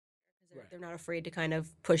They're not afraid to kind of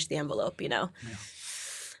push the envelope, Yeah.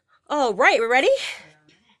 Oh, right. We're ready?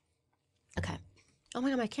 Okay. Oh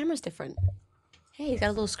my God, my camera's different. Hey, he's got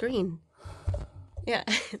a little screen. Yeah.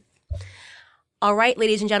 All right,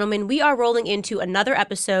 ladies and gentlemen, we are rolling into another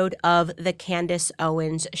episode of the Candace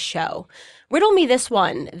Owens Show. Riddle me this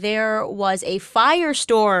one. There was a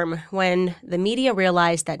firestorm when the media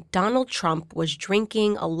realized that Donald Trump was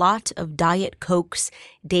drinking a lot of Diet Cokes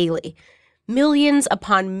daily. Millions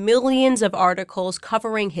upon millions of articles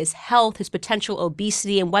covering his health, his potential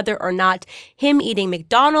obesity, and whether or not him eating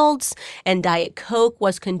McDonald's and Diet Coke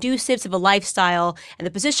was conducive to the lifestyle and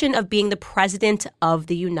the position of being the president of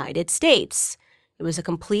the United States. It was a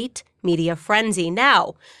complete media frenzy.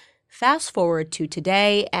 Now, fast forward to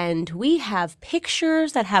today, and we have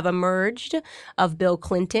pictures that have emerged of Bill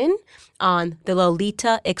Clinton on the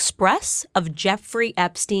Lolita Express, of Jeffrey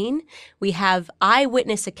Epstein. We have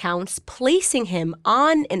eyewitness accounts placing him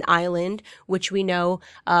on an island, which we know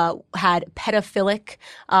had pedophilic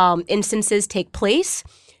instances take place.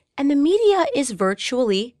 And the media is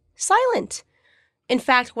virtually silent. In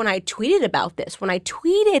fact, when I tweeted about this, when I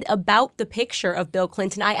tweeted about the picture of Bill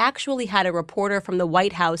Clinton, I actually had a reporter from the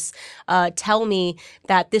White House tell me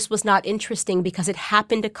that this was not interesting because it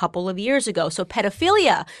happened a couple of years ago. So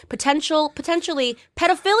pedophilia, potentially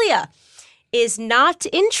pedophilia is not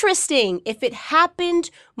interesting if it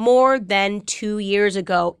happened more than 2 years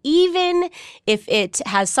ago, even if it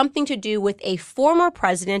has something to do with a former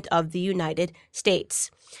president of the United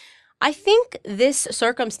States. I think this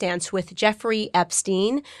circumstance with Jeffrey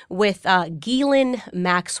Epstein, with Ghislaine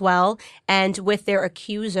Maxwell, and with their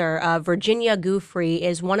accuser, Virginia Giuffre,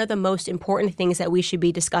 is one of the most important things that we should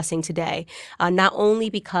be discussing today, not only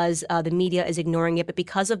because the media is ignoring it, but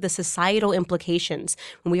because of the societal implications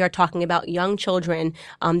when we are talking about young children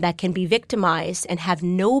that can be victimized and have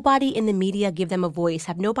nobody in the media give them a voice,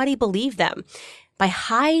 have nobody believe them, by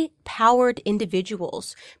high-powered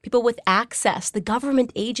individuals, people with access, the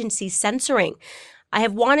government agencies censoring. I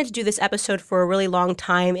have wanted to do this episode for a really long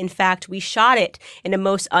time. In fact, we shot it in a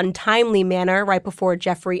most untimely manner right before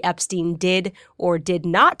Jeffrey Epstein did or did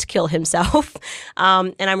not kill himself.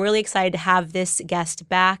 And I'm really excited to have this guest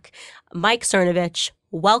back. Mike Cernovich,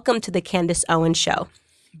 welcome to the Candace Owens Show.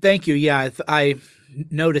 Thank you. Yeah, I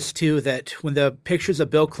noticed, too, that when the pictures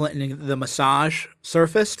of Bill Clinton and the massage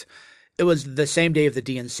surfaced, it was the same day of the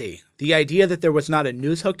DNC. The idea that there was not a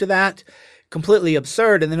news hook to that, completely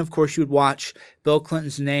absurd. And then, of course, you would watch Bill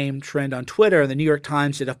Clinton's name trend on Twitter, and the New York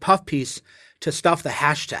Times did a puff piece to stuff the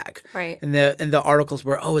hashtag. Right. And the articles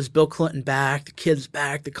were, oh, is Bill Clinton back? The kid's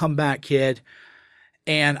back. The comeback kid.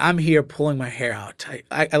 And I'm here pulling my hair out.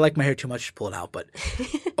 I like my hair too much to pull it out, but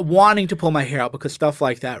wanting to pull my hair out because stuff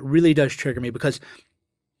like that really does trigger me, because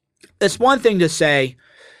it's one thing to say,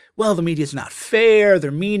 well, the media's not fair,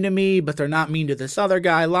 they're mean to me, but they're not mean to this other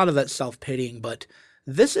guy. A lot of that's self-pitying, but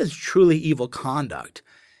this is truly evil conduct.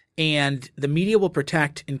 And the media will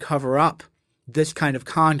protect and cover up this kind of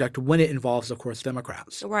conduct when it involves, of course,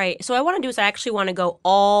 Democrats. Right. So what I want to do is I actually want to go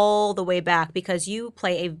all the way back, because you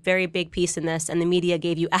play a very big piece in this, and the media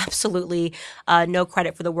gave you absolutely no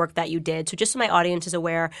credit for the work that you did. So just so my audience is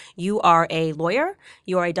aware, you are a lawyer,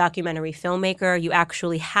 you are a documentary filmmaker, you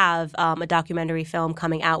actually have a documentary film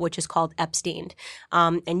coming out which is called Epstein.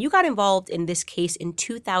 And you got involved in this case in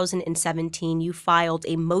 2017. You filed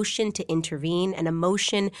a motion to intervene and a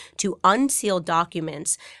motion to unseal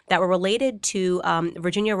documents that were related to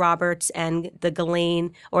Virginia Roberts and the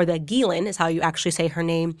Ghislaine is how you actually say her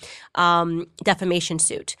name, defamation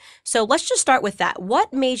suit. So let's just start with that.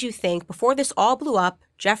 What made you think, before this all blew up,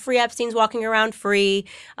 Jeffrey Epstein's walking around free,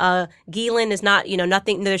 Ghislaine is not,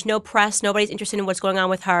 nothing, there's no press, nobody's interested in what's going on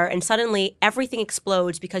with her, and suddenly everything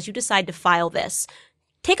explodes because you decide to file this.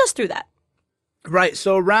 Take us through that. Right.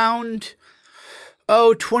 So around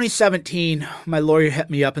 2017, my lawyer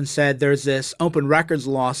hit me up and said, there's this open records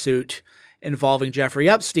lawsuit involving Jeffrey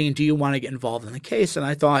Epstein. Do you want to get involved in the case? And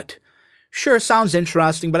I thought, sure, sounds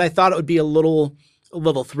interesting, but I thought it would be a little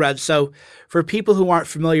thread. So for people who aren't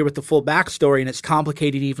familiar with the full backstory, and it's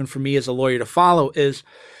complicated even for me as a lawyer to follow, is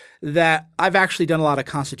that I've actually done a lot of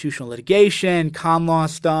constitutional litigation, con law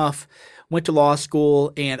stuff, went to law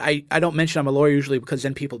school, and I don't mention I'm a lawyer usually because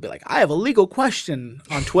then people will be like, I have a legal question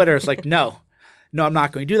on Twitter. It's like, no, I'm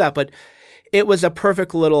not going to do that. But it was a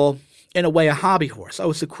perfect little, in a way, a hobby horse. Oh,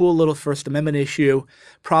 it's a cool little First Amendment issue.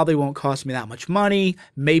 Probably won't cost me that much money.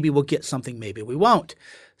 Maybe we'll get something. Maybe we won't.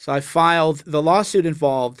 So I filed. The lawsuit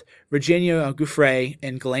involved Virginia Giuffre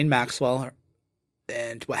and Ghislaine Maxwell.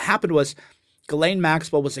 And what happened was Ghislaine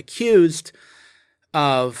Maxwell was accused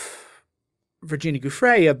of Virginia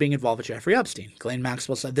Giuffre of being involved with Jeffrey Epstein. Ghislaine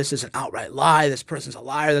Maxwell said, this is an outright lie. This person's a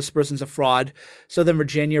liar. This person's a fraud. So then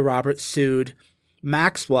Virginia Roberts sued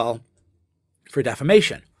Maxwell for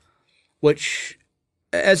defamation, which,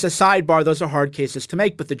 as a sidebar, those are hard cases to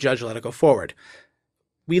make, but the judge let it go forward.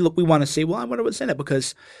 We want to see, well, I wonder what's in it,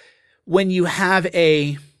 because when you have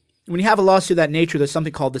a lawsuit of that nature, there's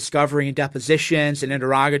something called discovery and depositions and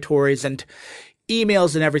interrogatories and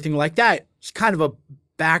emails and everything like that. It's kind of a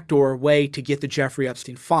backdoor way to get the Jeffrey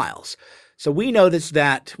Epstein files. So we noticed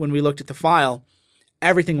that when we looked at the file,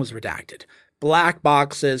 everything was redacted. Black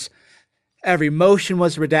boxes, every motion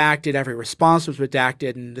was redacted, every response was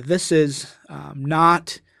redacted, and this is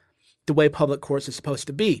not the way public courts is supposed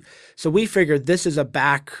to be. So we figured this is a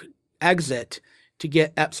back exit to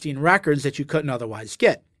get Epstein records that you couldn't otherwise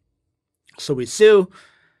get. So we sue,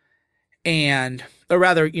 or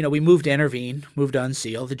rather, we move to intervene, move to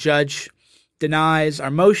unseal. The judge denies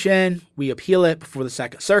our motion. We appeal it before the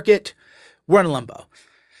Second Circuit. We're in limbo.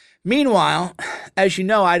 Meanwhile, as you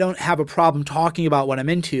know, I don't have a problem talking about what I'm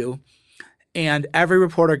into, and every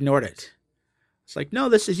reporter ignored it. It's like, no,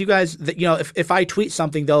 this is you guys. If I tweet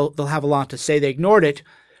something, they'll have a lot to say. They ignored it.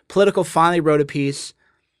 Politico finally wrote a piece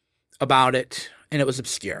about it, and it was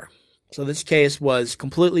obscure. So this case was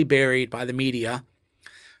completely buried by the media.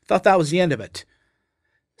 Thought that was the end of it.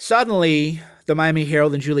 Suddenly, the Miami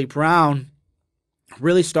Herald and Julie Brown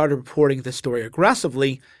really started reporting this story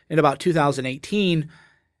aggressively in about 2018,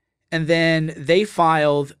 and then they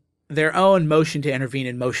filed their own motion to intervene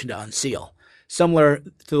and motion to unseal, similar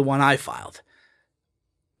to the one I filed.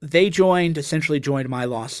 They essentially joined my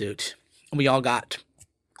lawsuit, and we all got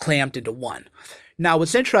clamped into one. Now,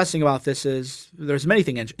 what's interesting about this is there's many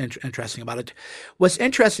things interesting about it. What's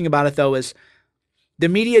interesting about it, though, is the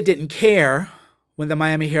media didn't care when the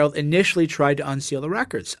Miami Herald initially tried to unseal the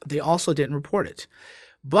records. They also didn't report it.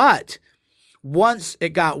 But once it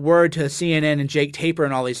got word to CNN and Jake Tapper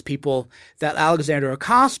and all these people that Alexander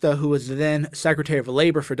Acosta, who was then Secretary of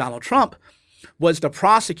Labor for Donald Trump, was the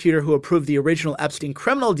prosecutor who approved the original Epstein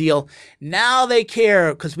criminal deal, now they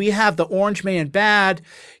care because we have the orange man bad.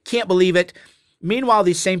 Can't believe it. Meanwhile,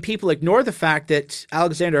 these same people ignore the fact that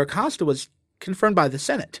Alexander Acosta was confirmed by the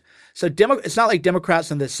Senate. So it's not like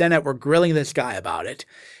Democrats in the Senate were grilling this guy about it.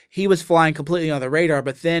 He was flying completely on the radar.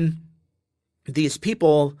 But then these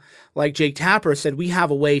people like Jake Tapper said, we have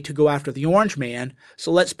a way to go after the orange man.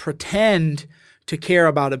 So let's pretend to care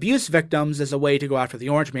about abuse victims as a way to go after the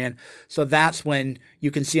orange man. So that's when you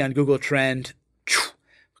can see on Google Trend,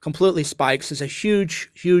 completely spikes. It's a huge,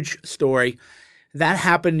 huge story. That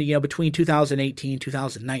happened, between 2018,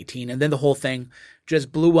 2019. And then the whole thing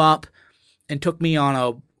just blew up and took me on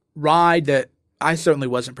a ride that I certainly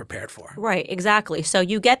wasn't prepared for. Right, exactly. So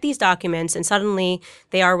you get these documents and suddenly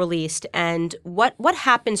they are released. And what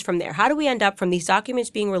happens from there? How do we end up from these documents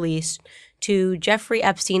being released to Jeffrey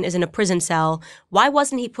Epstein is in a prison cell? Why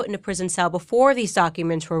wasn't he put in a prison cell before these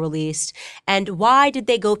documents were released? And why did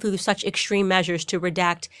they go through such extreme measures to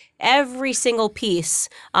redact every single piece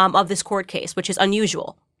of this court case, which is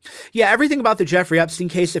unusual? Yeah, everything about the Jeffrey Epstein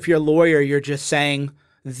case, if you're a lawyer, you're just saying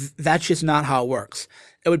that's just not how it works.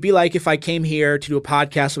 It would be like if I came here to do a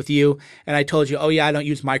podcast with you and I told you, oh yeah, I don't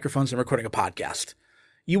use microphones in recording a podcast.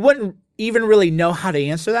 You wouldn't even really know how to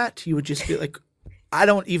answer that. You would just be like, I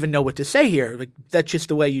don't even know what to say here. Like, that's just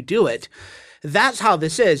the way you do it. That's how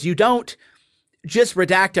this is. You don't just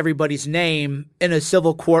redact everybody's name in a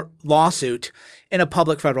civil court lawsuit in a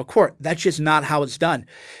public federal court. That's just not how it's done.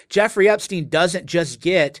 Jeffrey Epstein doesn't just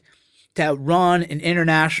get to run an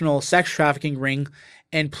international sex trafficking ring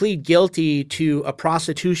and plead guilty to a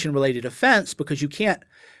prostitution-related offense, because you can't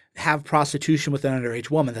have prostitution with an underage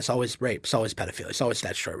woman. That's always rape. It's always pedophilia. It's always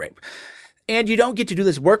statutory rape. And you don't get to do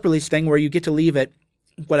this work release thing where you get to leave at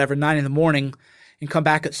 9 in the morning and come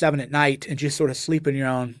back at 7 at night and just sort of sleep in your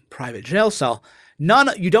own private jail cell.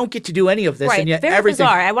 You don't get to do any of this. Right. And yet Very everything.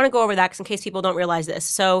 bizarre. I want to go over that because in case people don't realize this.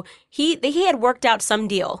 So he had worked out some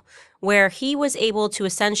deal where he was able to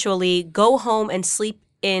essentially go home and sleep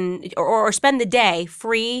in or spend the day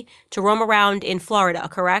free to roam around in Florida,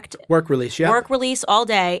 correct? Work release, yeah. Work release all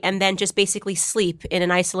day and then just basically sleep in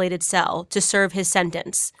an isolated cell to serve his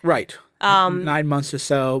sentence. Right. 9 months or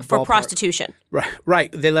so. For ballpark. Prostitution.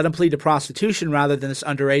 Right. They let him plead to prostitution rather than this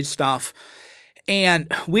underage stuff.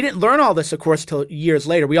 And we didn't learn all this, of course, till years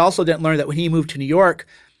later. We also didn't learn that when he moved to New York,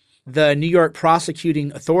 the New York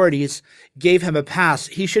prosecuting authorities gave him a pass.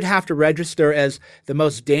 He should have to register as the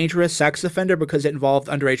most dangerous sex offender because it involved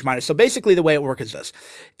underage minors. So basically the way it works is this.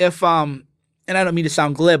 If, and I don't mean to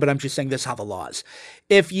sound glib, but I'm just saying this is how the law is.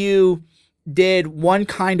 If you did one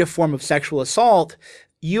kind of form of sexual assault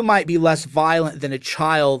you might be less violent than a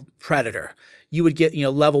child predator. You would get,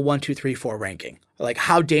 level 1, 2, 3, 4 ranking. Like,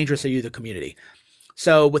 how dangerous are you to the community?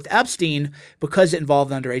 So with Epstein, because it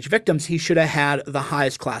involved underage victims, he should have had the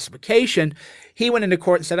highest classification. He went into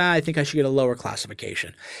court and said, I think I should get a lower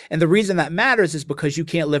classification. And the reason that matters is because you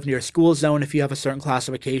can't live near a school zone if you have a certain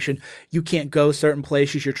classification. You can't go certain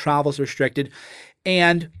places. Your travel's restricted.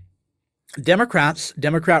 And Democrat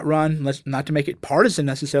run, not to make it partisan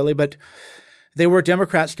necessarily, but they were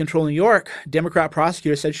Democrats controlling New York. Democrat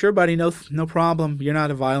prosecutor said, sure, buddy, no problem. You're not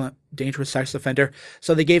a violent, dangerous sex offender.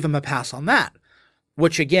 So they gave him a pass on that,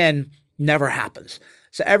 which again, never happens.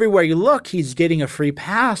 So everywhere you look, he's getting a free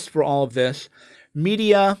pass for all of this.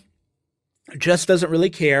 Media just doesn't really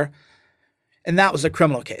care. And that was a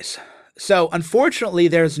criminal case. So unfortunately,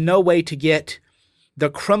 there's no way to get the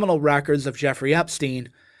criminal records of Jeffrey Epstein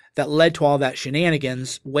that led to all that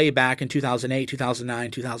shenanigans way back in 2008,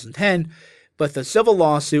 2009, 2010. But the civil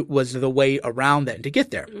lawsuit was the way around that to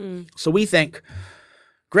get there. So we think,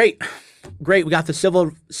 great. We got the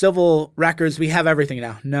civil records. We have everything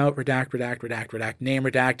now. No, redact, name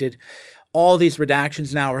redacted. All these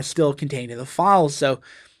redactions now are still contained in the files. So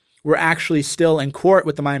we're actually still in court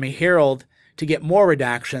with the Miami Herald to get more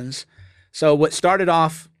redactions. So what started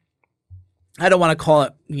off, I don't want to call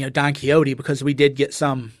it, Don Quixote, because we did get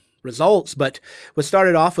some results, but what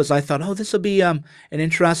started off was I thought, this will be an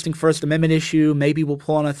interesting First Amendment issue. Maybe we'll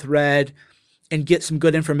pull on a thread and get some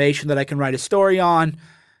good information that I can write a story on.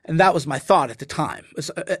 And that was my thought at the time.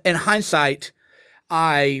 In hindsight,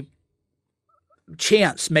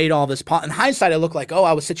 chance made all this. In hindsight, I look like,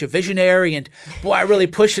 I was such a visionary and boy, I really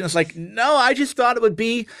pushed it. And it's like, no, I just thought it would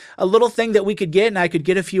be a little thing that we could get and I could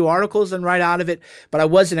get a few articles and write out of it. But I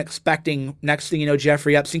wasn't expecting, next thing you know,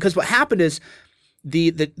 Jeffrey Epstein. Because what happened is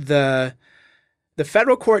the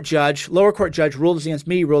federal court judge, lower court judge rules against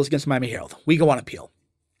me, rules against Miami Herald. We go on appeal.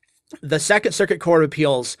 The Second Circuit Court of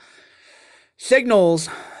Appeals signals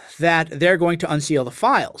that they're going to unseal the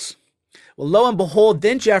files. Well, lo and behold,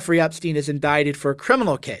 then Jeffrey Epstein is indicted for a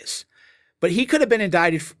criminal case. But he could have been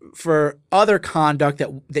indicted for other conduct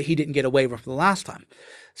that he didn't get away with the last time.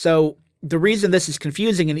 So the reason this is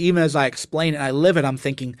confusing, and even as I explain it, I live it, I'm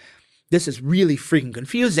thinking, this is really freaking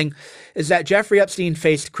confusing, is that Jeffrey Epstein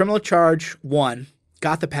faced criminal charge 1,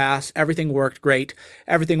 got the pass, everything worked great,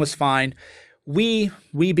 everything was fine. We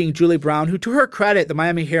being Julie Brown, who to her credit, the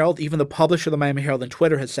Miami Herald, even the publisher of the Miami Herald on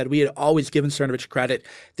Twitter has said we had always given Cernovich credit.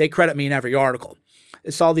 They credit me in every article.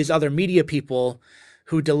 It's all these other media people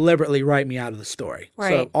who deliberately write me out of the story. Right.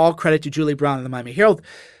 So all credit to Julie Brown and the Miami Herald.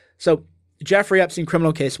 So Jeffrey Epstein,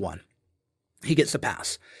 criminal case 1. He gets the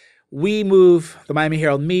pass. The Miami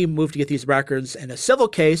Herald, move to get these records in a civil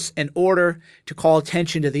case in order to call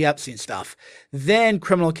attention to the Epstein stuff. Then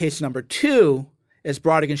criminal case number 2 is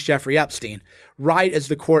brought against Jeffrey Epstein, right as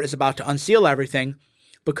the court is about to unseal everything,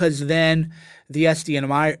 because then the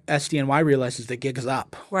SDNY realizes the gig is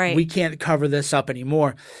up. Right. We can't cover this up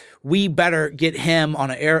anymore. We better get him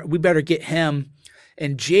we better get him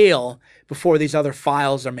in jail before these other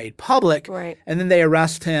files are made public. Right. And then they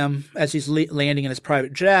arrest him as he's landing in his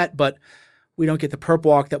private jet, but we don't get the perp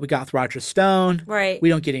walk that we got with Roger Stone. Right. We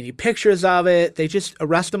don't get any pictures of it. They just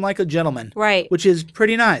arrest him like a gentleman. Right. Which is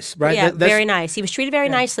pretty nice, right? Yeah, very nice. He was treated very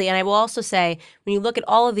nicely. And I will also say, when you look at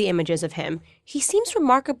all of the images of him, he seems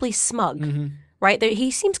remarkably smug. Right? He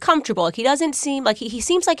seems comfortable. Like he doesn't seem like he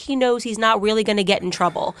seems like he knows he's not really going to get in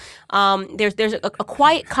trouble. There's a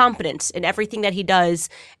quiet confidence in everything that he does,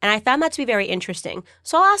 and I found that to be very interesting.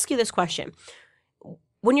 So I'll ask you this question: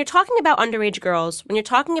 when you're talking about underage girls, when you're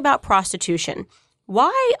talking about prostitution,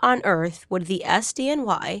 why on earth would the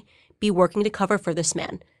SDNY be working to cover for this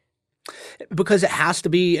man? Because it has to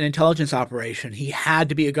be an intelligence operation. He had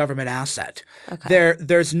to be a government asset. Okay.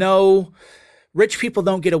 There's no. Rich people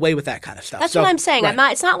don't get away with that kind of stuff. That's what I'm saying.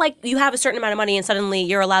 Right. It's not like you have a certain amount of money and suddenly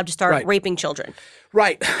you're allowed to start raping children.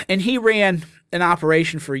 Right. And he ran an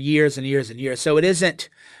operation for years and years and years. So it isn't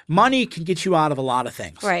 – money can get you out of a lot of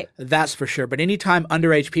things. Right. That's for sure. But anytime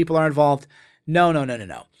underage people are involved, no.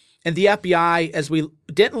 And the FBI, as we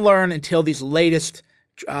didn't learn until these latest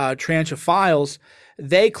tranche of files,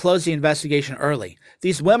 they closed the investigation early.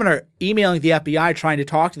 These women are emailing the FBI trying to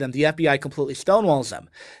talk to them. The FBI completely stonewalls them.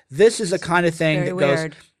 This is the kind of thing that goes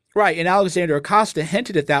 – right. And Alexander Acosta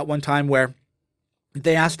hinted at that one time where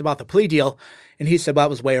they asked about the plea deal, and he said, well, that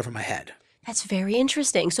was way over my head. That's very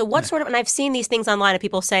interesting. So what sort of – and I've seen these things online of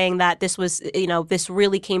people saying that this was – this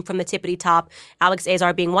really came from the tippity top, Alex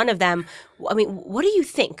Azar being one of them. I mean, what do you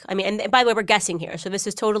think? I mean, and by the way, we're guessing here, so this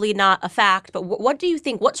is totally not a fact. But what do you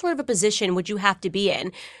think? What sort of a position would you have to be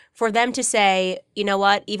in for them to say, you know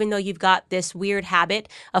what, even though you've got this weird habit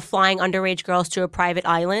of flying underage girls to a private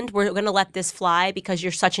island, we're going to let this fly because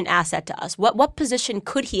you're such an asset to us. What position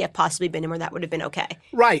could he have possibly been in where that would have been okay?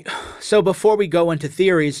 Right. So before we go into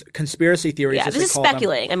theories, conspiracy theories, Yeah, as this they is call them,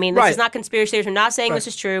 speculating. I mean, this is not conspiracy theories. I'm not saying this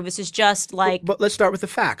is true. This is just like... But let's start with the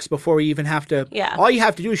facts before we even have to... Yeah. All you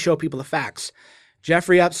have to do is show people the facts.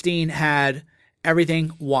 Jeffrey Epstein had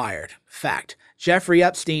everything wired. Fact. Jeffrey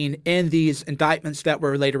Epstein, in these indictments that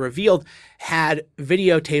were later revealed, had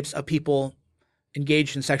videotapes of people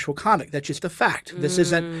engaged in sexual conduct. That's just a fact. This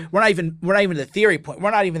isn't. We're not even at the theory point. We're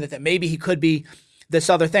not even at that. Maybe he could be this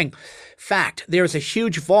other thing. Fact. There is a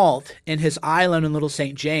huge vault in his island in Little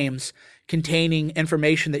St. James containing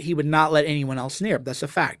information that he would not let anyone else near. That's a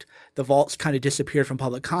fact. The vault's kind of disappeared from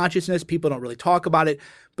public consciousness. People don't really talk about it,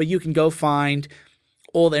 but you can go find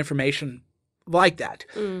all the information like that.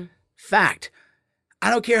 Fact. I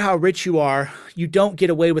don't care how rich you are, you don't get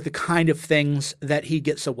away with the kind of things that he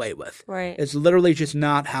gets away with. Right. It's literally just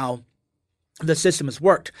not how the system has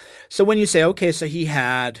worked. So when you say, okay, so he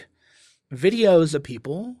had videos of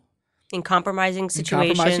people in compromising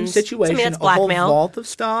situations. I mean, that's blackmail. A whole vault of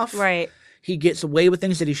stuff. Right. He gets away with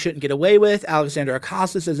things that he shouldn't get away with. Alexander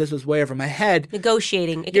Acosta says this was way over my head.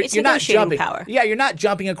 Negotiating. It's you're negotiating not jumping, power. Yeah, you're not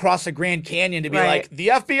jumping across the Grand Canyon to be Right. like, the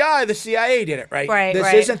FBI, the CIA did it, right? Right, This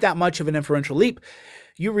right. isn't that much of an inferential leap.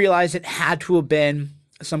 You realize it had to have been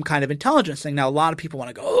some kind of intelligence thing. Now, a lot of people want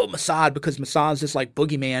to go, oh, Mossad, because Mossad's this like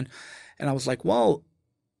boogeyman. And I was like, well,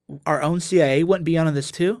 our own CIA wouldn't be on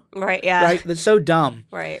this too? Right, yeah. Right? That's so dumb.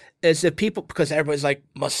 Right. It's that people, because everybody's like,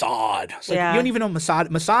 Mossad. It's like, Yeah. you don't even know Mossad.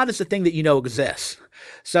 Mossad is the thing that you know exists.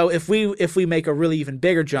 So if we make a really even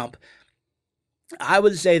bigger jump, I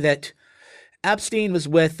would say that Epstein was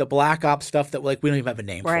with the black ops stuff that like we don't even have a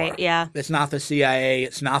name for. Right, yeah. It's not the CIA.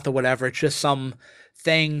 It's not the whatever. It's just some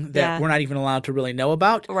thing that we're not even allowed to really know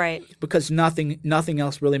about. Right. Because nothing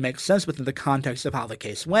else really makes sense within the context of how the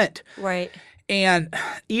case went. Right. And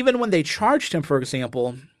even when they charged him, for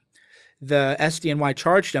example, the SDNY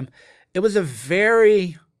charged him, it was a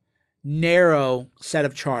very narrow set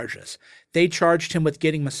of charges. They charged him with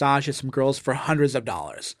getting massages from girls for hundreds of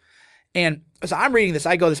dollars. And so I'm reading this.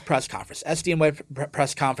 I go to this press conference, SDNY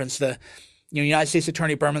press conference. The United States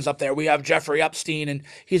Attorney Berman's up there. We have Jeffrey Epstein, and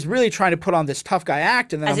he's really trying to put on this tough guy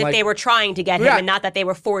act. And then As if they were trying to get him, and not that they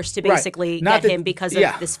were forced to basically get him because of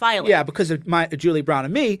this filing. Yeah, because of Julie Brown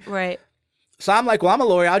and me. Right. So I'm like, well, I'm a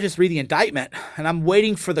lawyer. I'll just read the indictment. And I'm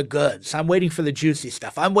waiting for the goods. I'm waiting for the juicy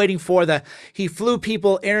stuff. I'm waiting for he flew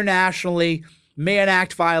people internationally, Mann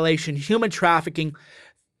Act violation, human trafficking.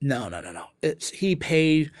 No. He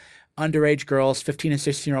paid underage girls, 15 and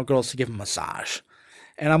 16-year-old girls, to give him a massage.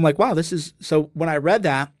 And I'm like, wow, this is... So when I read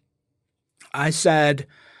that, I said,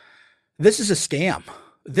 this is a scam.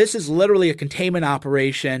 This is literally a containment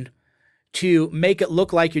operation to make it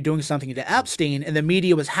look like you're doing something to Epstein, and the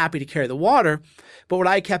media was happy to carry the water. But what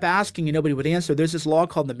I kept asking and nobody would answer, there's this law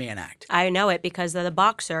called the Mann Act. I know it because of the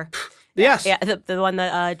boxer. Yes. Yeah, the one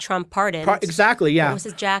that Trump pardoned. Exactly, yeah. What was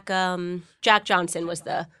it? Jack Johnson was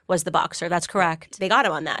the boxer. That's correct. They got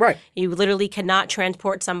him on that. Right. You literally cannot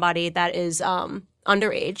transport somebody that is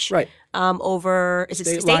underage. Right. Over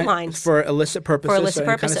state lines for illicit purposes,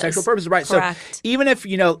 kind of sexual purposes, right? Correct. So even if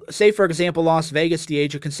say for example, Las Vegas, the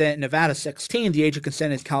age of consent in Nevada is 16, the age of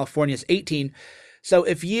consent in California is 18. So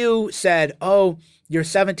if you said, "Oh, you're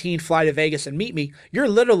 17, fly to Vegas and meet me," you're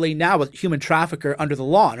literally now a human trafficker under the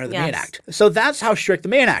law, under the Mann Act. So that's how strict the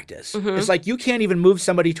Mann Act is. Mm-hmm. It's like you can't even move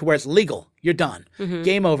somebody to where it's legal. You're done. Mm-hmm.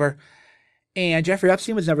 Game over. And Jeffrey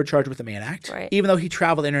Epstein was never charged with the Mann Act, right. Even though he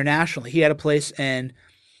traveled internationally. He had a place in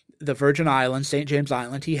the Virgin Islands, St. James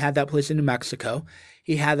Island. He had that place in New Mexico.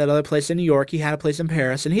 He had that other place in New York. He had a place in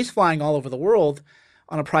Paris. And he's flying all over the world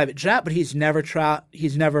on a private jet, but he's never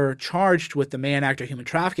charged with the Mann Act or human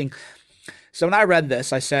trafficking. So when I read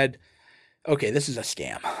this, I said, okay, this is a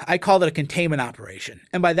scam. I called it a containment operation.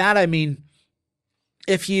 And by that, I mean,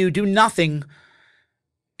 if you do nothing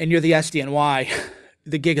and you're the SDNY,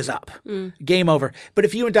 the gig is up. Game over. But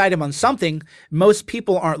if you indict him on something, most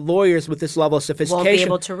people aren't lawyers with this level of sophistication. Won't be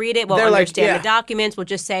able to read it, won't understand the documents, will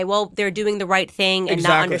just say, well, they're doing the right thing and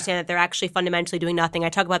not understand that they're actually fundamentally doing nothing. I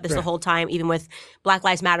talk about this the whole time, even with Black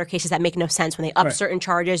Lives Matter cases that make no sense when they up certain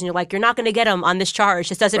charges and you're like, you're not going to get them on this charge.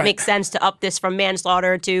 This doesn't make sense to up this from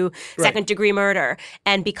manslaughter to second-degree murder.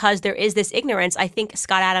 And because there is this ignorance, I think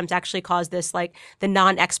Scott Adams actually calls this like the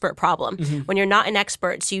non-expert problem. Mm-hmm. When you're not an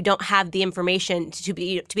expert, so you don't have the information to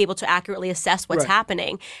be able to accurately assess what's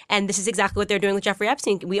happening. And this is exactly what they're doing with Jeffrey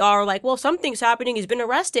Epstein. We are like, well, something's happening. He's been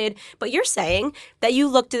arrested. But you're saying that you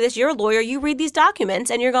look to this, you're a lawyer, you read these documents,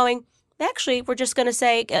 and you're going, they actually were just going to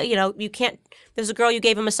say, you can't, there's a girl you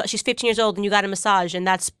gave a massage, she's 15 years old and you got a massage and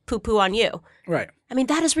that's poo-poo on you. Right. I mean,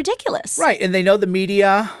 that is ridiculous. Right. And they know the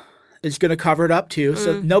media is going to cover it up too.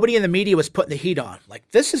 So nobody in the media was putting the heat on.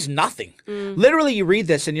 Like, this is nothing. Literally, you read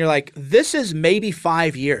this and you're like, this is maybe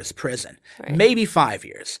 5 years prison. Right. Maybe 5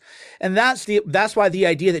 years. And that's why the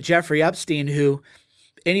idea that Jeffrey Epstein, who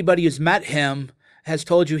anybody who's met him has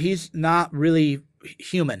told you he's not really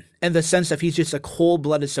human in the sense of he's just a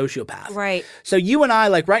cold-blooded sociopath. Right. So you and I,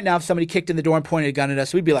 like right now, if somebody kicked in the door and pointed a gun at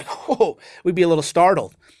us, we'd be like, oh, we'd be a little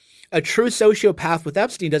startled. A true sociopath with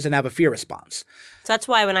Epstein doesn't have a fear response. So that's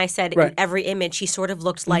why when I said in every image, he sort of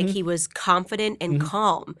looked like he was confident and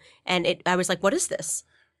calm. And I was like, what is this?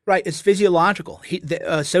 Right. It's physiological.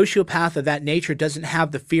 A sociopath of that nature doesn't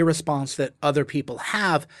have the fear response that other people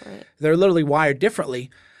have. Right. They're literally wired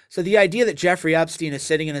differently. So the idea that Jeffrey Epstein is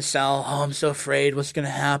sitting in a cell, oh, I'm so afraid, what's going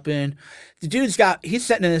to happen? The dude's he's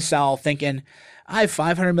sitting in a cell thinking, I have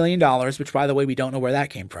 $500 million, which, by the way, we don't know where that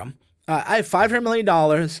came from. I have $500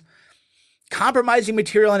 million, compromising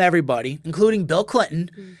material on everybody, including Bill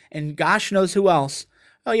Clinton and gosh knows who else.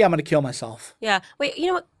 Oh, yeah, I'm going to kill myself. Yeah. Wait, you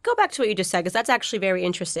know what? Go back to what you just said, because that's actually very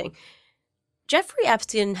interesting. Jeffrey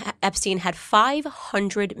Epstein had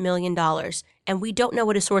 $500 million, and we don't know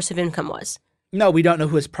what his source of income was. No, we don't know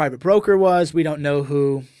who his private broker was. We don't know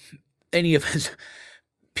who any of his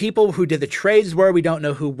people who did the trades were. We don't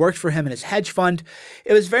know who worked for him in his hedge fund.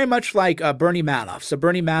 It was very much like Bernie Madoff. So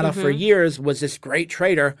Bernie Madoff for years was this great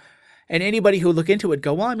trader, and anybody who would look into it would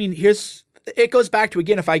go, well, I mean, it goes back to,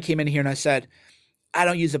 again, if I came in here and I said, I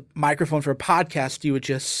don't use a microphone for a podcast, you would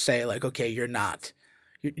just say like, okay,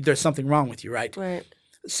 there's something wrong with you, right? Right.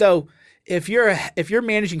 So if you're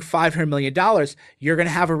managing $500 million, you're going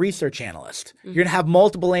to have a research analyst. You're going to have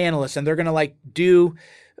multiple analysts, and they're going to like do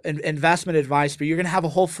investment advice, but you're going to have a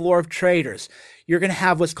whole floor of traders. You're going to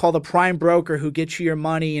have what's called a prime broker who gets you your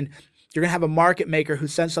money, and you're going to have a market maker who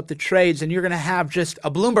sets up the trades, and you're going to have just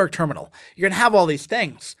a Bloomberg terminal. You're going to have all these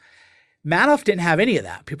things. Madoff didn't have any of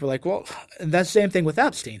that. People are like, well, and that's the same thing with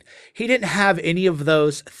Epstein. He didn't have any of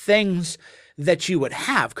those things that you would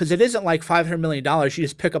have, because it isn't like $500 million. You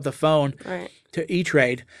just pick up the phone to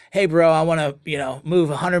E-Trade. Hey, bro, I want to move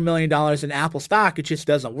 $100 million in Apple stock. It just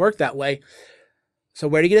doesn't work that way. So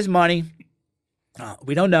where did he get his money?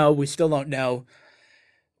 We don't know. We still don't know.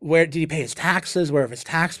 Where did he pay his taxes? Where are his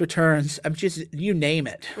tax returns? You name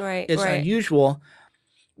it. Right. It's unusual.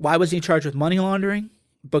 Why was he charged with money laundering?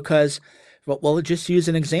 Because, well, just use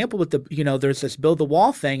an example with there's this build the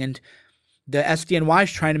wall thing, and the SDNY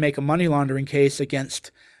is trying to make a money laundering case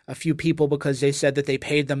against a few people because they said that they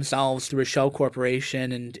paid themselves through a shell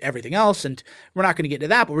corporation and everything else. And we're not going to get into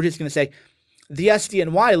that, but we're just going to say the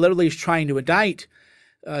SDNY literally is trying to indict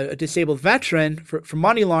a disabled veteran for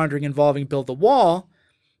money laundering involving build the wall.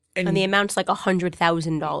 And the amount's like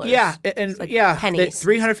 $100,000. Yeah. And like pennies.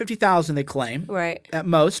 $350,000 they claim. Right. At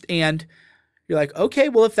most. And you're like, okay,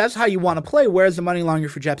 well, if that's how you want to play, where's the money laundering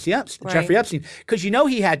for Jeffrey Epstein? Because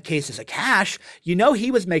he had cases of cash.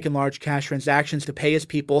 He was making large cash transactions to pay his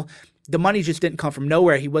people. The money just didn't come from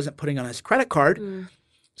nowhere. He wasn't putting on his credit card.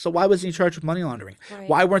 So why wasn't he charged with money laundering? Right.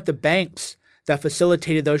 Why weren't the banks that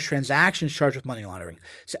facilitated those transactions charged with money laundering?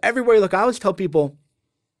 So everywhere you look, I always tell people,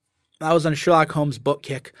 I was on a Sherlock Holmes book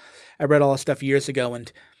kick. I read all this stuff years ago,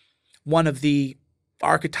 and one of the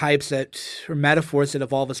archetypes or metaphors that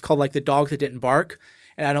evolve is called like the dog that didn't bark.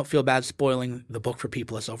 And I don't feel bad spoiling the book for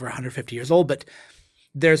people that's over 150 years old, but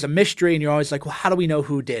there's a mystery and you're always like, well, how do we know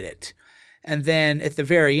who did it? And then at the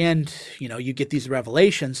very end, you get these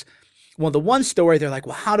revelations. Well, the one story, they're like,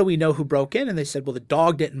 well, how do we know who broke in? And they said, well, the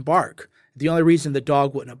dog didn't bark. The only reason the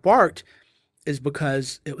dog wouldn't have barked is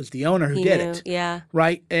because it was the owner who did it. Yeah.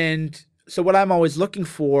 Right. And so what I'm always looking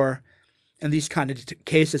for in these kind of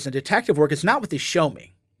cases and detective work, it's not what they show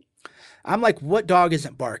me. I'm like, what dog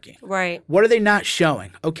isn't barking? Right. What are they not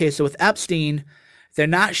showing? Okay, so with Epstein, they're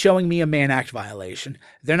not showing me a Mann Act violation.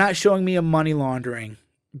 They're not showing me a money laundering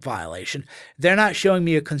violation. They're not showing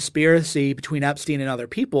me a conspiracy between Epstein and other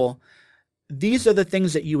people. These are the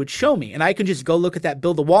things that you would show me. And I can just go look at that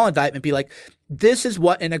build the wall indictment and be like, this is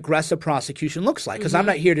what an aggressive prosecution looks like. Because I'm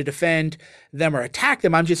not here to defend them or attack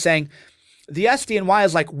them. I'm just saying, the SDNY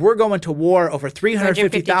is like, we're going to war over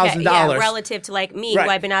 $350,000. Yeah, relative to like me, who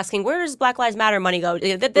I've been asking, where does Black Lives Matter money go?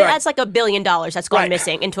 That's like $1 billion that's gone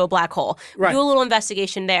missing into a black hole. Do a little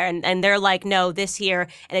investigation there, and they're like, no, this year,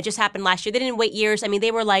 and it just happened last year. They didn't wait years. I mean,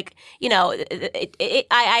 they were like,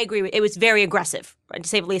 I agree with it was very aggressive. to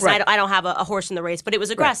say the least. Right. I don't have a horse in the race, but it was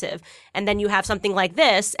aggressive. And then you have something like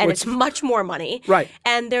this, and it's much more money. Right.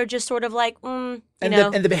 And they're just sort of like, and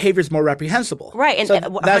the behavior is more reprehensible. Right, and so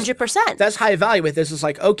 100%. That's how I evaluate this. It's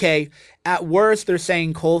like, okay, at worst, they're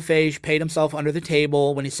saying Kohlfage paid himself under the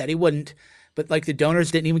table when he said he wouldn't. But, like, the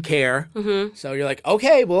donors didn't even care. Mm-hmm. So you're like,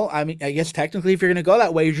 okay, well, I mean, I guess technically if you're going to go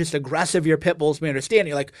that way, you're just aggressive. You're pit bulls. We understand.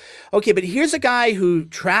 You're like, okay, but here's a guy who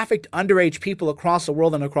trafficked underage people across the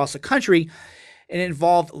world and across the country, and it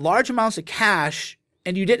involved large amounts of cash,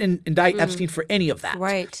 and you didn't indict Epstein for any of that.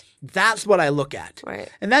 Right. That's what I look at.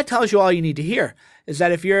 Right. And that tells you all you need to hear, is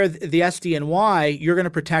that if you're the SDNY, you're going to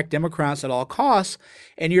protect Democrats at all costs,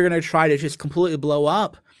 and you're going to try to just completely blow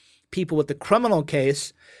up people with the criminal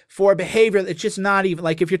case for behavior that's just not even,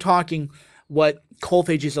 like, if you're talking what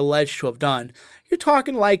Kohlfage is alleged to have done, you're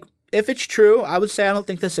talking like, if it's true, I would say I don't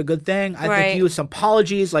think that's a good thing. I think you with some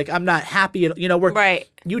apologies, like, I'm not happy,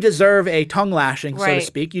 you deserve a tongue lashing, so to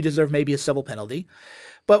speak. You deserve maybe a civil penalty.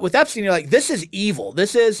 But with Epstein, you're like, this is evil.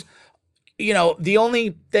 This is, the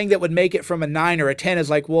only thing that would make it from a 9 or a 10 is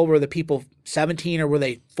like, well, were the people 17 or were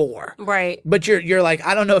they 4? Right. But you're like,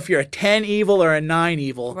 I don't know if you're a 10 evil or a 9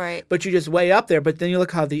 evil. Right. But you're just way up there. But then you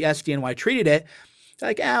look how the SDNY treated it. It's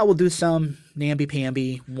like, we'll do some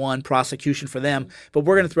namby-pamby one prosecution for them, but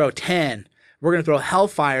we're going to throw 10. We're going to throw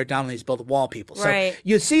hellfire down on these build-a-wall people. So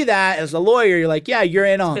you see that as a lawyer, you're like, yeah, you're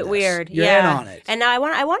in on this. It's a bit weird. You're in on it. And now I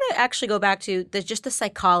want to actually go back to just the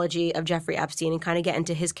psychology of Jeffrey Epstein and kind of get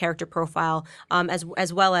into his character profile,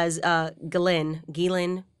 as well as Ghislaine,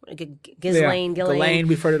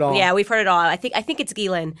 we've heard it all. Yeah, we've heard it all. I think it's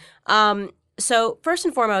Ghislaine. So first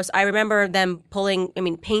and foremost, I remember them pulling,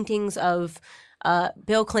 paintings of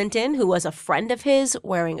Bill Clinton, who was a friend of his,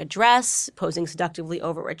 wearing a dress, posing seductively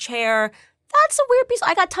over a chair. That's a weird piece.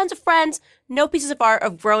 I got tons of friends, no pieces of art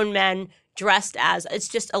of grown men dressed as. It's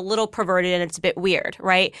just a little perverted and it's a bit weird,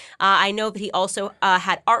 right? I know that he also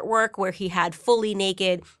had artwork where he had fully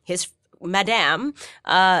naked his Madame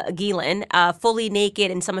Ghislaine, fully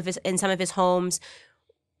naked in some of his homes.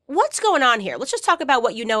 What's going on here? Let's just talk about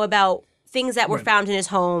what you know about things that were found in his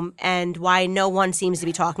home and why no one seems to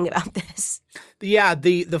be talking about this. Yeah,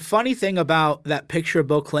 the funny thing about that picture of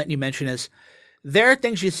Bill Clinton you mentioned is there are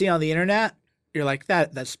things you see on the internet. You're like,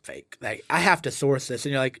 that's fake. Like, I have to source this.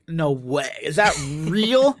 And you're like, no way. Is that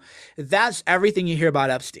real? That's everything you hear about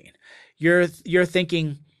Epstein. You're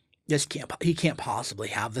thinking, he can't possibly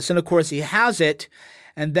have this. And of course he has it.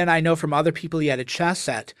 And then I know from other people he had a chess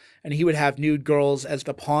set and he would have nude girls as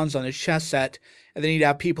the pawns on his chess set. And then he'd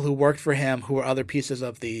have people who worked for him who were other pieces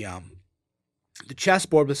of the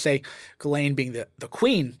chessboard, would say Ghislaine being the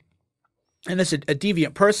queen. And this is a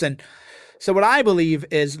deviant person. So what I believe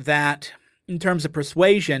is that in terms of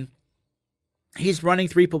persuasion, he's running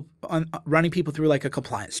people through like a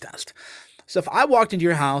compliance test. So if I walked into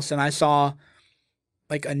your house and I saw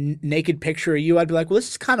like a naked picture of you, I'd be like, well, this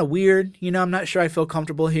is kind of weird. I'm not sure I feel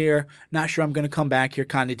comfortable here. Not sure I'm going to come back here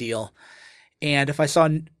kind of deal. And if I saw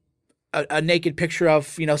a naked picture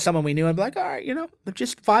of, someone we knew, I'd be like, all right,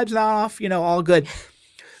 just vibes not off, all good.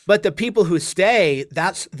 But the people who stay,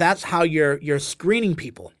 that's how you're screening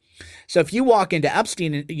people. So if you walk into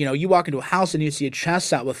Epstein and, you walk into a house and you see a chess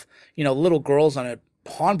set with, little girls on a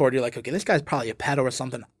pawn board, you're like, okay, this guy's probably a pedo or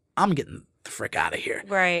something. I'm getting the frick out of here.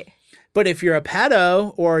 Right. But if you're a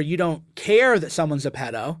pedo or you don't care that someone's a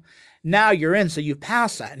pedo, now you're in, so you've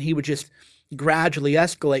passed that. And he would just gradually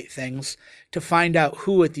escalate things to find out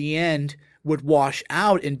who at the end would wash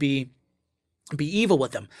out and be evil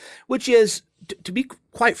with them, which is, to be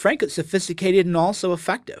quite frank, it's sophisticated and also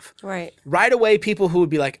effective. Right. Right away, people who would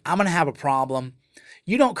be like, I'm going to have a problem.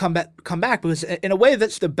 You don't come back because in a way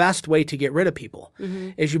that's the best way to get rid of people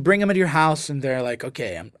is you bring them into your house and they're like,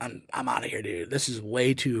 okay, I'm out of here, dude. This is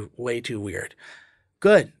way too weird.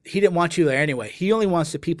 Good. He didn't want you there anyway. He only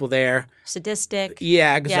wants the people there. Sadistic.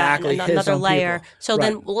 Yeah, exactly. Yeah, another layer. People. So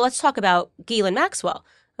then let's talk about Ghislaine Maxwell.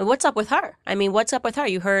 What's up with her? What's up with her?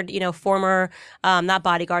 You heard, former, not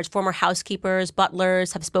bodyguards, former housekeepers,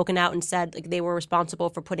 butlers have spoken out and said like they were responsible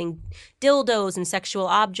for putting dildos and sexual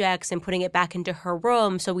objects and putting it back into her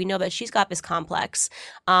room. So we know that she's got this complex,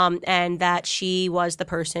 and that she was the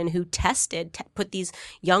person who put these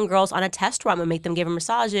young girls on a test run and make them give her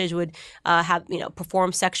massages, would have,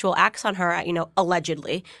 perform sexual acts on her,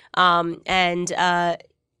 allegedly. And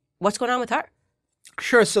what's going on with her?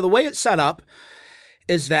 Sure. So the way it's set up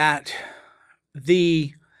is that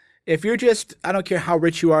if you're just, I don't care how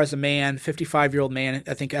rich you are as a man, 55-year-old man,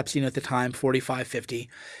 I think Epstein at the time, 45, 50,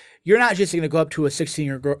 you're not just going to go up to a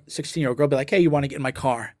 16-year-old girl, be like, hey, you want to get in my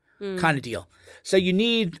car kind of deal. So you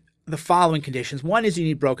need the following conditions. One is you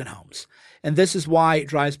need broken homes. And this is why it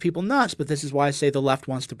drives people nuts, but this is why I say the left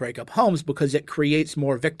wants to break up homes, because it creates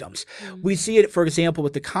more victims. We see it, for example,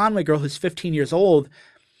 with the Conway girl who's 15 years old,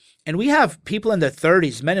 and we have people in their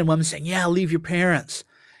 30s, men and women, saying, yeah, leave your parents.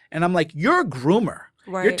 And I'm like, you're a groomer.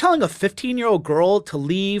 Right. You're telling a 15-year-old girl to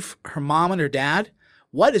leave her mom and her dad?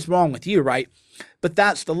 What is wrong with you, right? But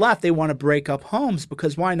that's the left. They want to break up homes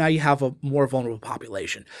because why? Now you have a more vulnerable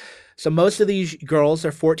population. So most of these girls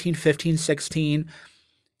are 14, 15, 16,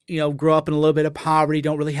 grow up in a little bit of poverty,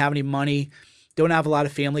 don't really have any money, don't have a lot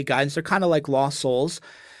of family guidance. They're kind of like lost souls.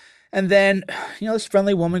 And then, this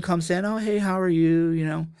friendly woman comes in, oh, hey, how are you,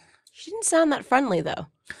 She didn't sound that friendly, though.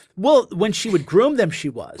 Well, when she would groom them, she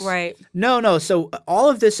was. Right. No. So all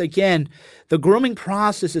of this, again, the grooming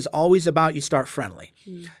process is always about you start friendly.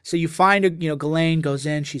 So you find, Ghislaine goes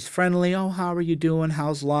in, she's friendly. Oh, how are you doing?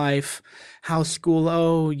 How's life? How's school?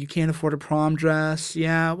 Oh, you can't afford a prom dress.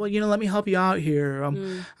 Yeah. Well, let me help you out here.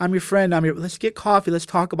 I'm your friend. Let's get coffee. Let's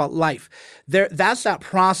talk about life. That's that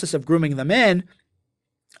process of grooming them in.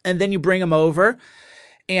 And then you bring them over.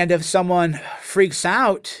 And if someone freaks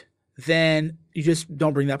out, then you just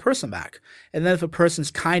don't bring that person back. And then if a person's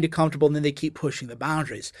kind of comfortable, then they keep pushing the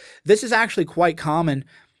boundaries. This is actually quite common.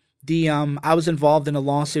 I was involved in a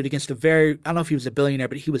lawsuit against I don't know if he was a billionaire,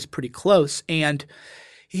 but he was pretty close. And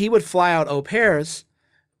he would fly out au pairs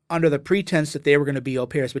under the pretense that they were going to be au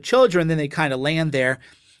pairs with children. Then they kind of land there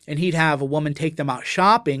and he'd have a woman take them out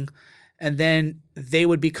shopping. And then they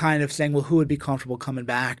would be kind of saying, well, who would be comfortable coming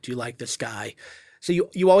back? Do you like this guy? So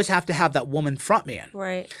you always have to have that woman front man.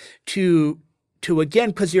 Right. To again,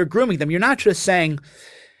 because you're grooming them. You're not just saying,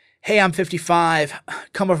 hey, I'm 55,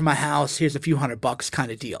 come over to my house, here's a few $100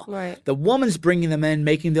 kind of deal. Right. The woman's bringing them in,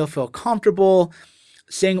 making them feel comfortable,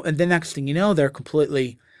 saying, and the next thing you know, they're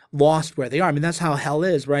completely lost where they are. I mean, that's how hell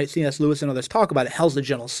is, right? C.S. Lewis and others talk about it. Hell's the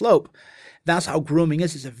gentle slope. That's how grooming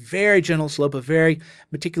is. It's a very gentle slope, a very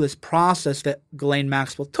meticulous process that Ghislaine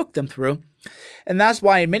Maxwell took them through. And that's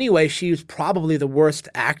why, in many ways, she was probably the worst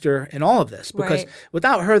actor in all of this. Because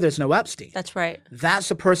without her, there's no Epstein. That's right. That's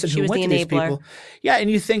the person She who went to these people. Yeah, and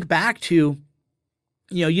you think back to,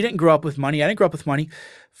 you didn't grow up with money. I didn't grow up with money.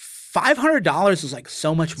 $500 is like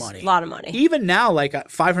so much money. It's a lot of money. Even now, like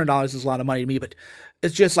 $500 is a lot of money to me, but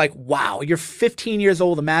it's just like, wow, you're 15 years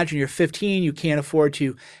old. Imagine you're 15. You can't afford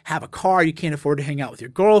to have a car. You can't afford to hang out with your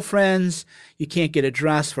girlfriends. You can't get a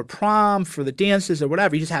dress for prom, for the dances or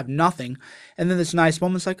whatever. You just have nothing. And then this nice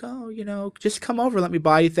woman's like, oh, just come over. Let me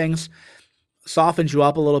buy you things. Softens you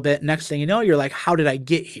up a little bit. Next thing you know, you're like, how did I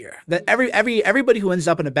get here? That everybody who ends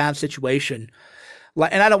up in a bad situation,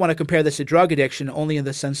 and I don't want to compare this to drug addiction only in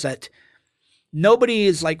the sense that nobody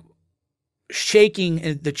is like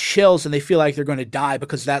shaking the chills and they feel like they're going to die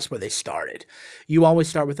because that's where they started. You always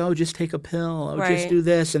start with, oh, just take a pill. Oh, just do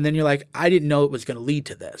this. And then you're like, I didn't know it was going to lead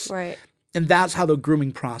to this. Right. And that's how the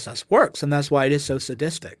grooming process works. And that's why it is so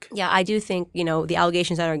sadistic. Yeah, I do think, the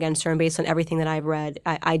allegations that are against her, and based on everything that I've read,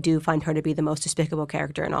 I do find her to be the most despicable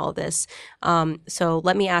character in all of this. So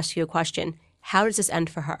let me ask you a question. How does this end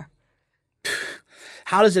for her?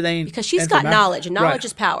 How does it end? Because she's got knowledge, and knowledge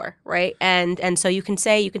is power, right? And so you can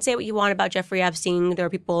say what you want about Jeffrey Epstein. There are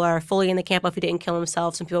people who are fully in the camp of he didn't kill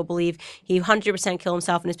himself. Some people believe he 100% killed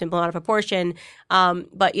himself and it's been blown out of proportion.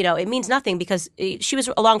 But it means nothing because she was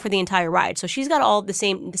along for the entire ride. So she's got all the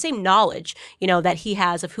same knowledge, that he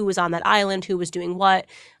has of who was on that island, who was doing what.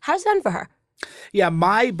 How does it end for her? Yeah,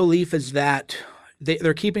 my belief is that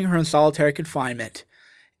they're keeping her in solitary confinement.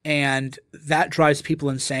 And that drives people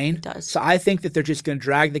insane. It does. So I think that they're just going to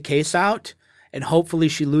drag the case out and hopefully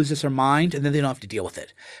she loses her mind and then they don't have to deal with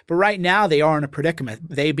it. But right now they are in a predicament.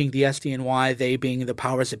 They being the SDNY, they being the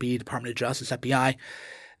powers that be, Department of Justice, FBI.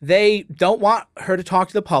 They don't want her to talk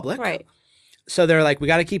to the public. Right. So they're like, we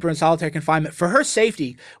got to keep her in solitary confinement for her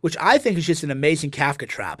safety, which I think is just an amazing Kafka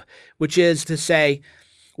trap, which is to say,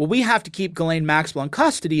 well, we have to keep Ghislaine Maxwell in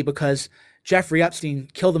custody because Jeffrey Epstein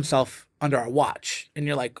killed himself under our watch. And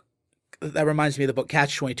you're like, that reminds me of the book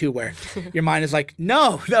Catch-22, where your mind is like,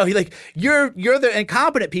 no, you're the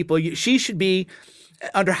incompetent people. She should be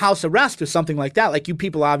under house arrest or something like that. Like, you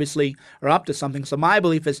people obviously are up to something. So my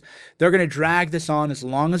belief is they're going to drag this on as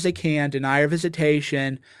long as they can, deny her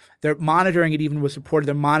visitation. They're monitoring it, even was reported,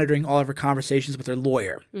 they're monitoring all of her conversations with her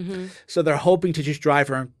lawyer. Mm-hmm. So they're hoping to just drive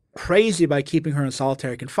her crazy by keeping her in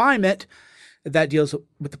solitary confinement. That deals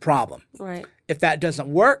with the problem. Right. If that doesn't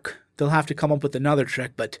work, they'll have to come up with another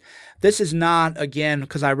trick. But this is not, again,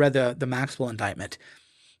 because I read the Maxwell indictment.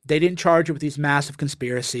 They didn't charge her with these massive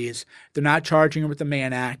conspiracies. They're not charging her with the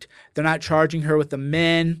Mann Act. They're not charging her with the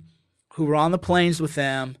men who were on the planes with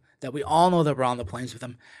them, that we all know that were on the planes with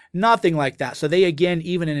them. Nothing like that. So they, again,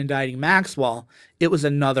 even in indicting Maxwell, it was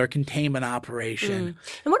another containment operation.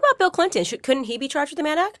 And what about Bill Clinton? Couldn't he be charged with the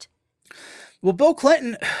Mann Act? Well, Bill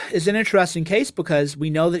Clinton is an interesting case because we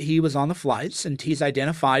know that he was on the flights and he's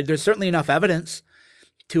identified. There's certainly enough evidence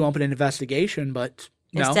to open an investigation, but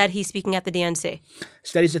no. Instead, he's speaking at the DNC.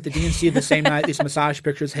 Instead, he's at the DNC the same night these massage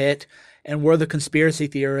pictures hit, and we're the conspiracy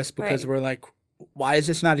theorists because we're like, why is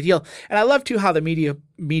this not a deal? And I love, too, how the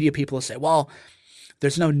media people say, well,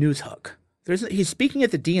 there's no news hook. He's speaking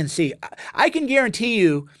at the DNC. I can guarantee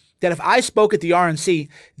you that if I spoke at the RNC,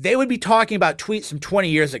 they would be talking about tweets from 20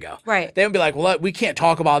 years ago. Right. They would be like, well, we can't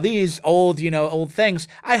talk about these old things.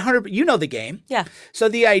 You know the game. Yeah. So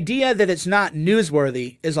the idea that it's not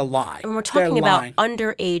newsworthy is a lie. And we're talking about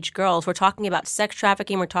underage girls. We're talking about sex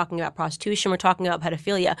trafficking. We're talking about prostitution. We're talking about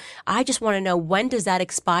pedophilia. I just want to know, when does that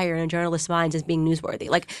expire in a journalist's minds as being newsworthy?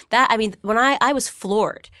 Like that, I mean, when I was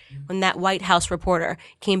floored when that White House reporter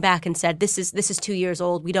came back and said, this is 2 years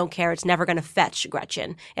old. We don't care. It's never going to fetch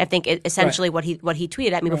Gretchen. I think essentially what he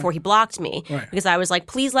tweeted at me before he blocked me, because I was like,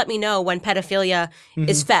 please let me know when pedophilia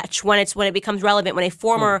is fetch, when it becomes relevant, when a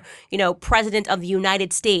former president of the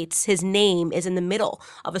United States, his name is in the middle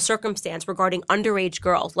of a circumstance regarding underage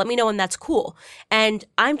girls. Let me know when that's cool. And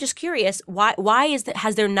I'm just curious, why is that?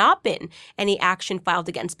 Has there not been any action filed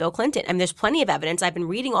against Bill Clinton? I mean, there's plenty of evidence. I've been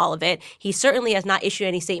reading all of it. He certainly has not issued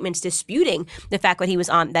any statements disputing the fact that he was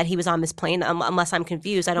on this plane, unless I'm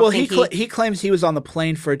confused. I don't think he claims he was on the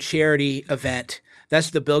plane for a charity event. That's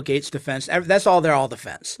the Bill Gates defense. That's all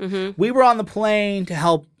defense. We were on the plane to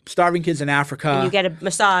help starving kids in Africa. And you get a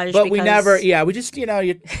massage. But we never, we just, you're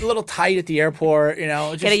a little tight at the airport,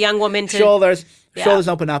 just get a young woman to. Shoulders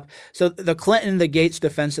open up. So the Gates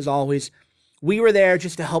defense is always, we were there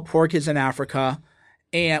just to help poor kids in Africa.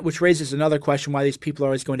 And which raises another question, why these people are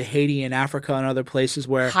always going to Haiti and Africa and other places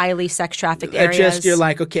where highly sex trafficked areas. You're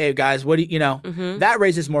like, okay, guys, what do that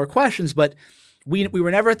raises more questions. But we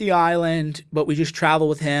were never at the island, but we just traveled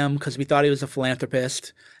with him because we thought he was a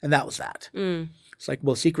philanthropist, and that was that. It's like,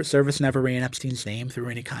 well, Secret Service never ran Epstein's name through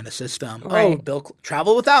any kind of system. Right. Oh, Bill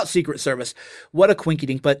traveled without Secret Service. What a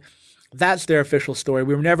quinky-dink. But that's their official story.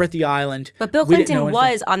 We were never at the island. But Bill Clinton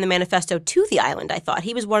was on the manifesto to the island, I thought.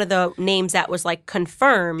 He was one of the names that was like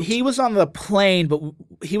confirmed. He was on the plane, but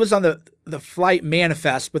he was on the flight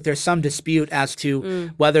manifest, but there's some dispute as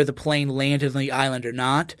to whether the plane landed on the island or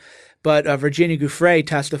not. But Virginia Giuffre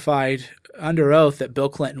testified under oath that Bill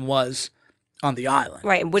Clinton was on the island.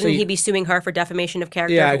 Right. And wouldn't he be suing her for defamation of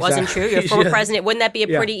character if it wasn't true? You're a former president. Wouldn't that be a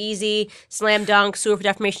pretty easy slam dunk, sue her for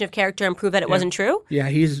defamation of character and prove that it wasn't true? Yeah,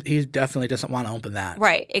 he definitely doesn't want to open that.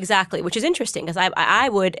 Right. Exactly. Which is interesting because I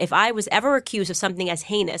would, if I was ever accused of something as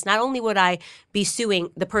heinous, not only would I be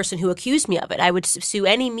suing the person who accused me of it, I would sue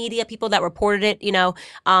any media people that reported it,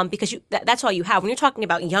 because that's all you have. When you're talking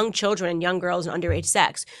about young children and young girls and underage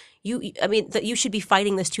sex, you should be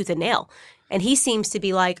fighting this tooth and nail. And he seems to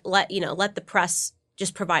be like, let the press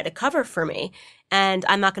just provide a cover for me, and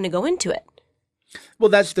I'm not going to go into it. Well,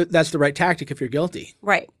 that's the right tactic if you're guilty.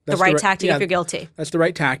 Right. That's the right tactic if you're guilty. That's the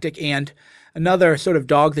right tactic. And another sort of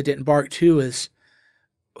dog that didn't bark too is,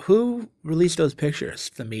 who released those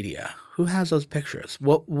pictures? The media. Who has those pictures?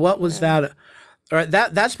 What was that? All right.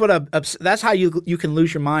 That's how you can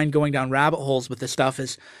lose your mind going down rabbit holes with this stuff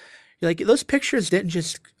is. Like, those pictures didn't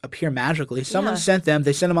just appear magically. Someone sent them.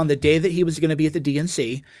 They sent them on the day that he was going to be at the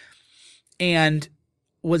DNC. And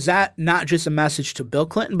was that not just a message to Bill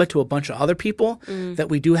Clinton, but to a bunch of other people that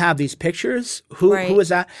we do have these pictures? Who was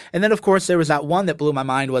that? And then, of course, there was that one that blew my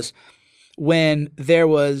mind was when there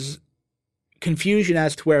was confusion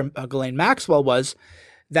as to where Ghislaine Maxwell was,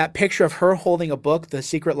 that picture of her holding a book, The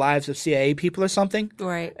Secret Lives of CIA People or something,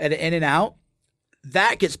 at In and Out.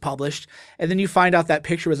 That gets published, and then you find out that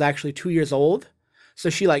picture was actually 2 years old.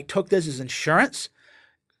 So she took this as insurance.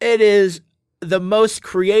 It is the most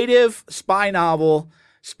creative spy novel,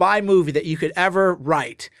 spy movie that you could ever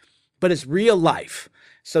write, but it's real life.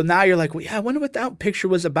 So now you're like, well, yeah, I wonder what that picture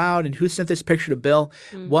was about and who sent this picture to Bill.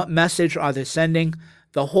 What message are they sending?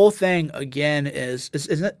 The whole thing, again, is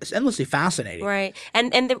endlessly fascinating. Right.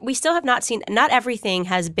 And we still have not seen – not everything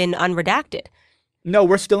has been unredacted. No,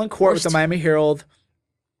 we're still in court with the Miami Herald.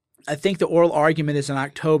 I think the oral argument is in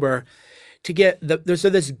October to get there's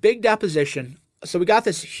this big deposition. So we got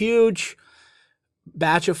this huge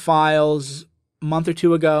batch of files a month or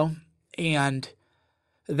two ago, and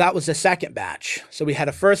that was the second batch. So we had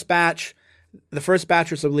a first batch. The first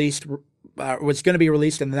batch was released, was going to be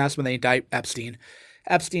released, and that's when they indict Epstein.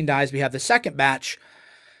 Epstein dies. We have the second batch.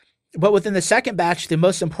 But within the second batch, the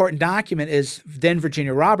most important document is then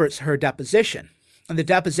Virginia Roberts, her deposition. And the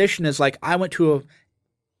deposition is like, I went to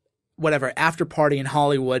whatever after party in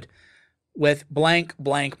Hollywood with blank,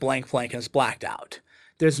 blank, blank, blank, and it's blacked out.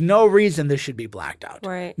 There's no reason this should be blacked out.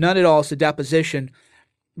 Right. None at all. It's a deposition,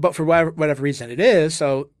 but for whatever reason it is.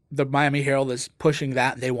 So the Miami Herald is pushing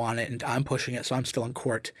that, and they want it, and I'm pushing it, so I'm still in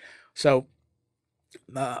court. So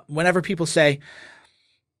whenever people say,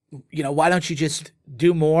 why don't you just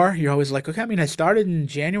do more? You're always like, okay, I started in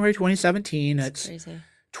January 2017. It's crazy.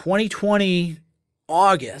 2020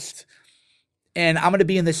 August, and I'm going to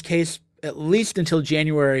be in this case at least until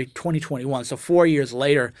January 2021. So 4 years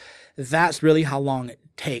later, that's really how long it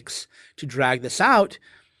takes to drag this out.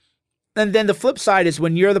 And then the flip side is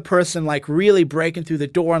when you're the person like really breaking through the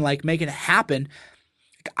door and like making it happen,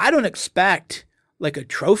 I don't expect like a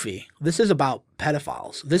trophy. This is about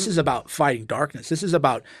pedophiles. This is about fighting darkness. This is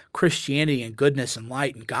about Christianity and goodness and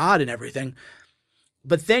light and God and everything.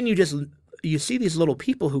 But then you see these little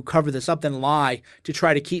people who cover this up and lie to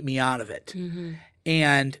try to keep me out of it. Mm-hmm.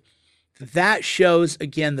 And that shows,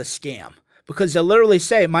 again, the scam. Because they'll literally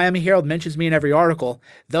say, Miami Herald mentions me in every article.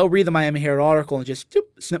 They'll read the Miami Herald article and just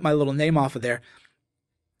snip my little name off of there.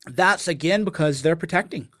 That's, again, because they're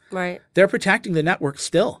protecting. Right. They're protecting the network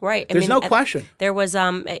still. Right. There's no question. There was,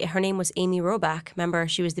 her name was Amy Robach. Remember,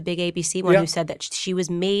 she was the big ABC one who said that she was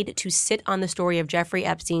made to sit on the story of Jeffrey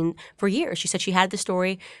Epstein for years. She said she had the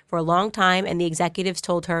story for a long time, and the executives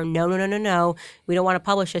told her, no, we don't want to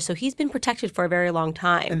publish this. So he's been protected for a very long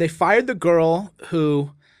time. And they fired the girl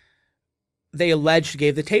who they alleged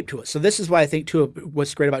gave the tape to us. So this is why I think, too,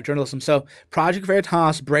 what's great about journalism. So Project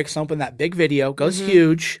Veritas breaks open that big video, goes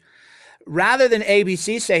huge. Rather than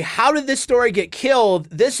ABC say, how did this story get killed?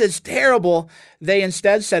 This is terrible. They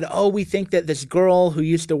instead said, we think that this girl who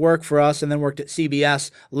used to work for us and then worked at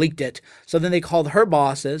CBS leaked it. So then they called her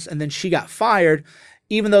bosses, and then she got fired,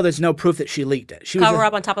 even though there's no proof that she leaked it. Cover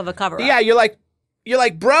up on top of a cover up. Yeah, you're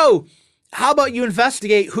like, bro, how about you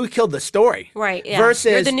investigate who killed the story? Right, yeah.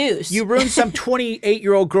 Versus you're the news. You ruined some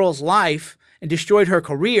 28-year-old girl's life and destroyed her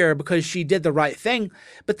career because she did the right thing.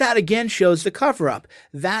 But that, again, shows the cover-up.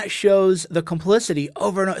 That shows the complicity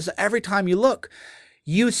over and over. So every time you look,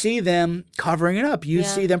 you see them covering it up. You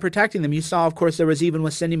see them protecting them. You saw, of course, there was even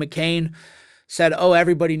with Cindy McCain said,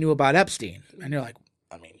 everybody knew about Epstein. And you're like,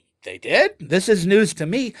 they did? This is news to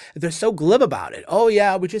me. They're so glib about it. Oh,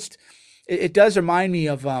 yeah, it does remind me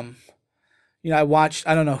of, I watched,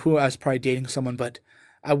 I don't know who, I was probably dating someone, but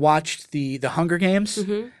I watched the Hunger Games.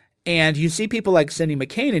 Mm-hmm. And you see people like Cindy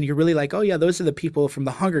McCain, and you're really like, oh, yeah, those are the people from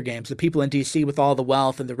the Hunger Games, the people in D.C. with all the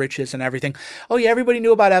wealth and the riches and everything. Oh, yeah, everybody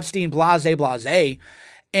knew about Epstein, blase, blase.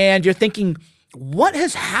 And you're thinking, what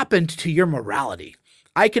has happened to your morality?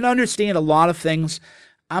 I can understand a lot of things.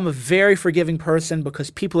 I'm a very forgiving person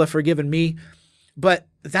because people have forgiven me. But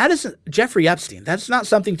that isn't Jeffrey Epstein. That's not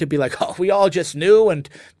something to be like, we all just knew and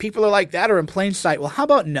people are like that or in plain sight. Well, how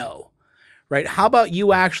about no? Right? How about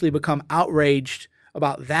you actually become outraged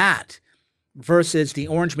about that versus the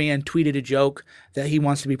orange man tweeted a joke that he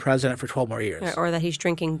wants to be president for 12 more years. Or that he's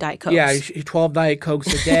drinking Diet Cokes. Yeah, 12 Diet Cokes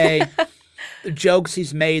a day. The jokes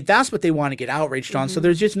he's made, that's what they want to get outraged on. So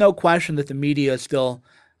there's just no question that the media is still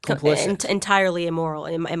complicit. Entirely immoral,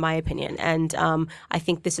 in my opinion. And I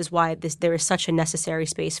think this is why there is such a necessary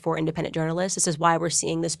space for independent journalists. This is why we're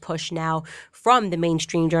seeing this push now from the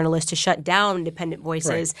mainstream journalists to shut down independent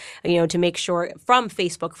voices, to make sure from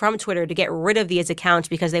Facebook, from Twitter, to get rid of these accounts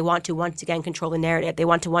because they want to once again control the narrative. They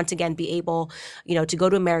want to once again be able, to go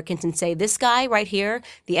to Americans and say, this guy right here,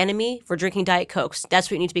 the enemy for drinking Diet Cokes, that's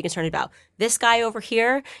what you need to be concerned about. This guy over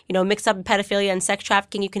here, mixed up in pedophilia and sex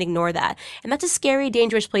trafficking, you can ignore that. And that's a scary,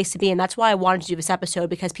 dangerous place to be. And that's why I wanted to do this episode,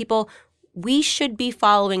 because we should be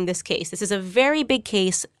following this case. This is a very big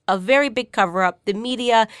case, a very big cover-up. The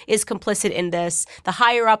media is complicit in this. The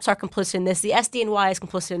higher-ups are complicit in this. The SDNY is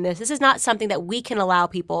complicit in this. This is not something that we can allow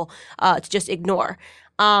people to just ignore.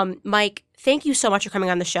 Mike, thank you so much for coming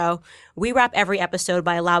on the show. We wrap every episode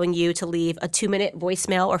by allowing you to leave a 2-minute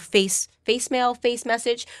voicemail or face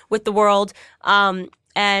message with the world.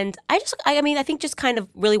 And I think just kind of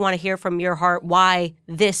really want to hear from your heart why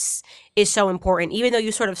this is so important, even though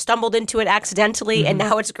you sort of stumbled into it accidentally and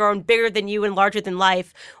now it's grown bigger than you and larger than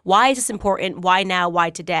life. Why is this important? Why now? Why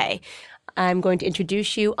today? I'm going to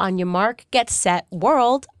introduce you on your mark, get set,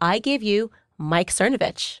 world. I give you Mike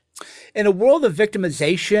Cernovich. In a world of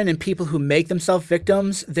victimization and people who make themselves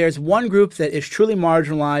victims, there's one group that is truly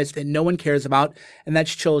marginalized and no one cares about, and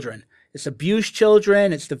that's children. It's abused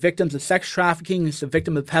children, it's the victims of sex trafficking, it's the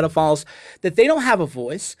victim of pedophiles, that they don't have a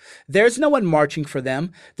voice. There's no one marching for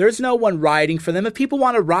them. There's no one rioting for them. If people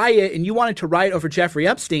want to riot and you wanted to riot over Jeffrey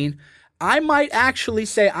Epstein, I might actually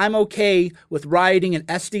say I'm okay with rioting in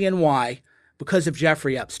SDNY because of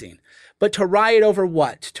Jeffrey Epstein. But to riot over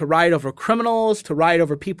what? To riot over criminals, to riot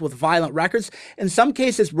over people with violent records, in some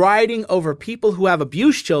cases rioting over people who have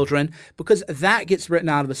abused children, because that gets written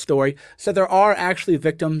out of the story. So there are actually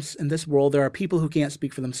victims in this world. There are people who can't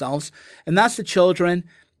speak for themselves, and that's the children,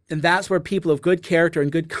 and that's where people of good character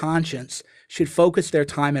and good conscience should focus their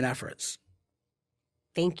time and efforts.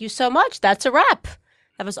 Thank you so much. That's a wrap.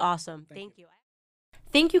 That was awesome. Thank you.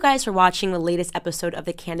 Thank you guys for watching the latest episode of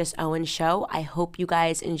the Candace Owens Show. I hope you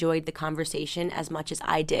guys enjoyed the conversation as much as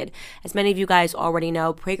I did. As many of you guys already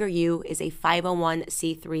know, PragerU is a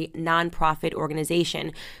 501c3 nonprofit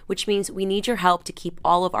organization, which means we need your help to keep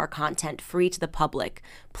all of our content free to the public.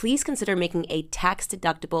 Please consider making a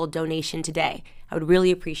tax-deductible donation today. I would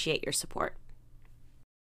really appreciate your support.